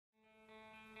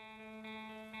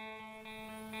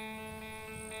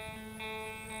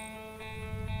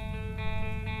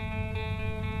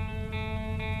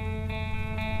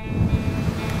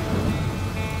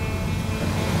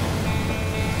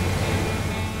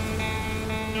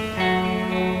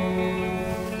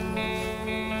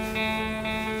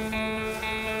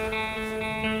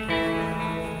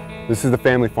This is the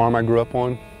family farm I grew up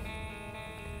on.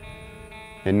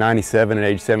 In '97, at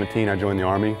age 17, I joined the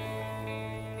Army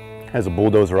as a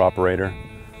bulldozer operator.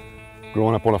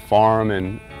 Growing up on a farm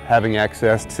and having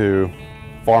access to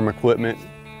farm equipment,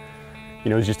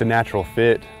 it was just a natural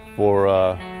fit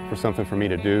for something for me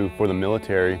to do for the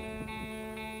military.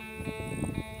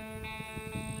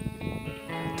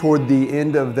 Toward the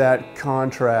end of that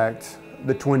contract,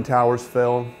 the Twin Towers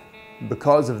fell.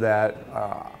 Because of that,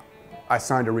 I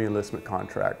signed a re-enlistment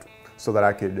contract so that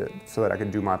I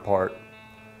could do my part.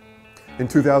 In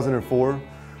 2004,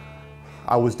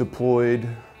 I was deployed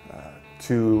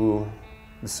to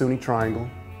the Sunni Triangle.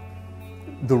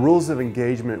 The rules of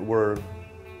engagement were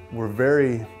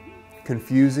very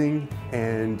confusing,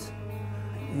 and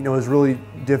it was really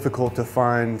difficult to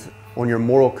find on your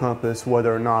moral compass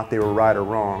whether or not they were right or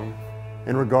wrong.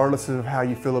 And regardless of how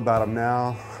you feel about them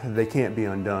now, they can't be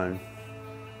undone.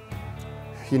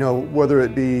 Whether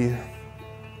it be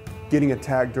getting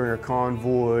attacked during a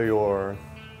convoy or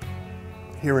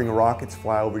hearing rockets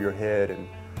fly over your head and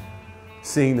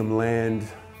seeing them land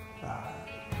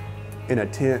in a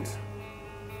tent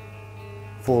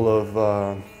full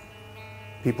of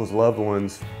people's loved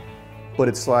ones, but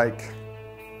it's like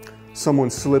someone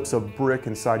slips a brick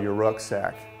inside your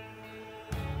rucksack.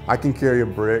 I can carry a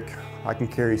brick, I can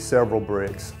carry several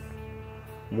bricks.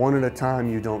 One at a time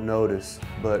you don't notice,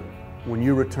 but when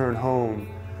you return home,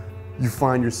 you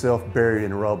find yourself buried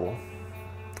in rubble.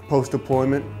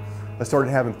 Post-deployment, I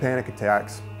started having panic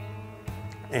attacks,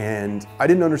 and I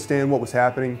didn't understand what was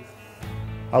happening.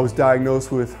 I was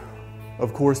diagnosed with,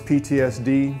 of course,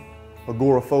 PTSD,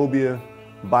 agoraphobia,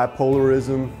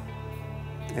 bipolarism,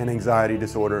 and anxiety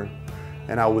disorder,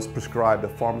 and I was prescribed a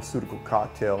pharmaceutical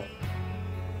cocktail.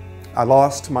 I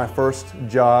lost my first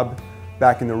job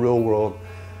back in the real world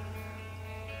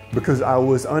because I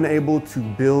was unable to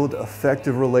build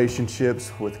effective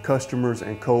relationships with customers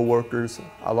and coworkers.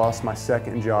 I lost my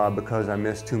second job because I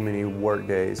missed too many work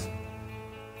days.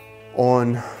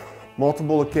 On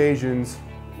multiple occasions,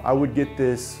 I would get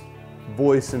this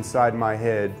voice inside my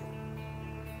head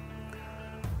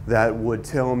that would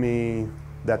tell me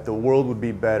that the world would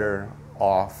be better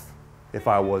off if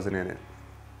I wasn't in it.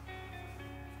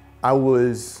 I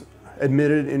was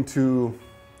admitted into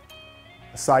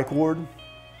a psych ward.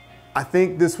 I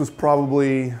think this was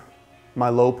probably my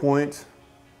low point.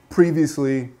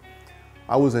 Previously,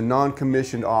 I was a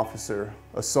non-commissioned officer,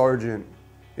 a sergeant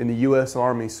in the U.S.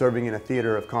 Army serving in a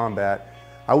theater of combat.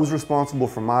 I was responsible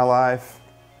for my life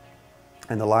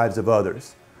and the lives of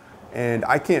others. And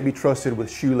I can't be trusted with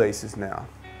shoelaces now.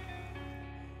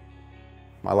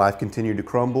 My life continued to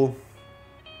crumble.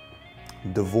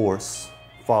 Divorce,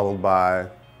 followed by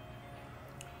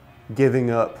giving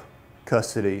up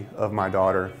custody of my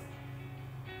daughter.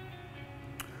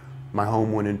 My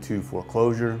home went into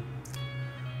foreclosure.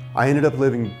 I ended up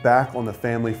living back on the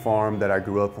family farm that I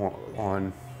grew up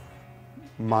on.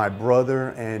 My brother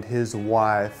and his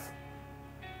wife,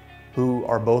 who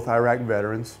are both Iraq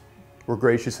veterans, were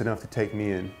gracious enough to take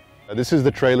me in. This is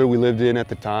the trailer we lived in at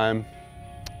the time.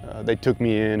 They took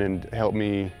me in and helped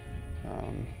me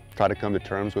try to come to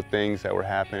terms with things that were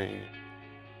happening.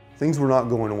 Things were not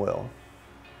going well.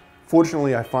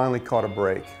 Fortunately, I finally caught a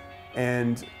break,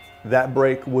 and that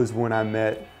break was when I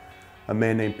met a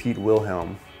man named Pete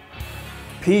Wilhelm.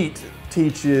 Pete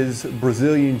teaches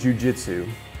Brazilian Jiu-Jitsu,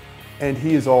 and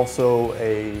he is also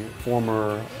a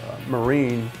former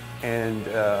Marine and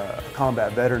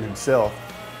combat veteran himself.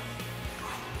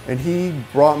 And he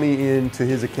brought me into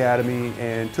his academy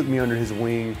and took me under his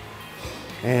wing,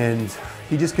 and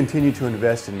he just continued to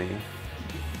invest in me.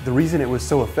 The reason it was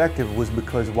so effective was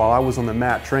because while I was on the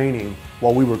mat training,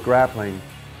 while we were grappling,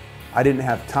 I didn't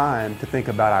have time to think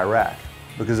about Iraq,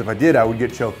 because if I did, I would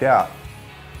get choked out.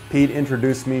 Pete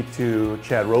introduced me to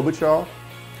Chad Robichaud.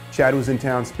 Chad was in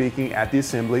town speaking at the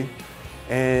assembly,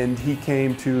 and he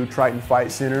came to Triton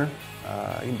Fight Center.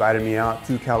 He invited me out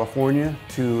to California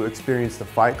to experience the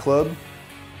Fight Club,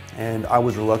 and I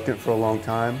was reluctant for a long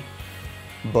time,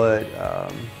 but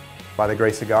by the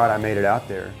grace of God, I made it out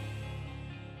there.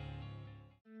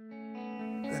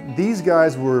 These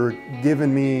guys were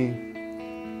giving me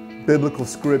biblical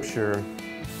scripture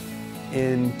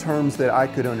in terms that I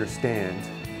could understand.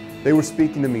 They were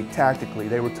speaking to me tactically.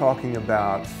 They were talking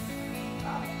about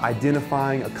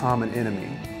identifying a common enemy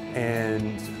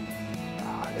and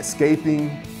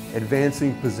escaping,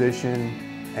 advancing position,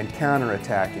 and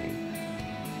counterattacking.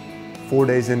 4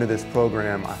 days into this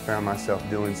program, I found myself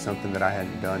doing something that I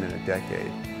hadn't done in a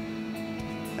decade,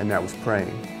 and that was praying.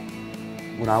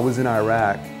 When I was in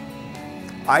Iraq,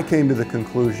 I came to the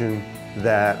conclusion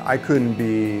that I couldn't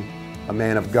be a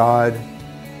man of God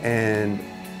and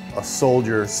a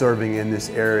soldier serving in this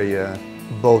area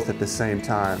both at the same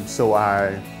time. So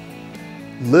I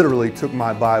literally took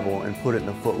my Bible and put it in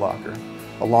the footlocker,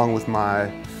 along with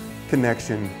my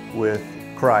connection with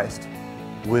Christ.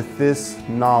 With this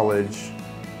knowledge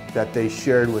that they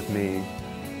shared with me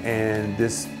and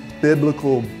this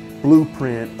biblical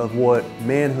blueprint of what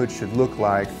manhood should look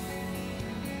like,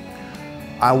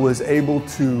 I was able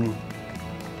to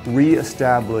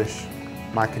reestablish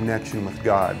my connection with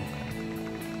God.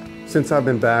 Since I've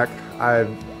been back,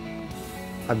 I've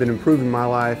been improving my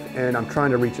life, and I'm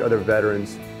trying to reach other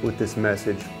veterans with this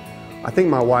message. I think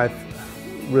my wife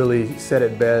really said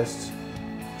it best.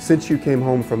 Since you came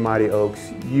home from Mighty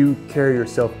Oaks, you carry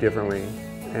yourself differently,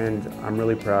 and I'm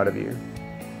really proud of you.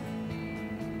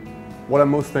 What I'm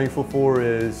most thankful for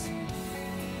is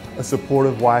a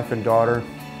supportive wife and daughter.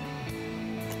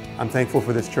 I'm thankful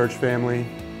for this church family.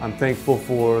 I'm thankful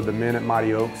for the men at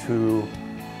Mighty Oaks who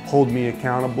hold me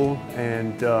accountable,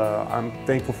 and I'm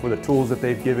thankful for the tools that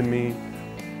they've given me.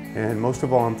 And most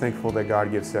of all, I'm thankful that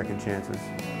God gives second chances.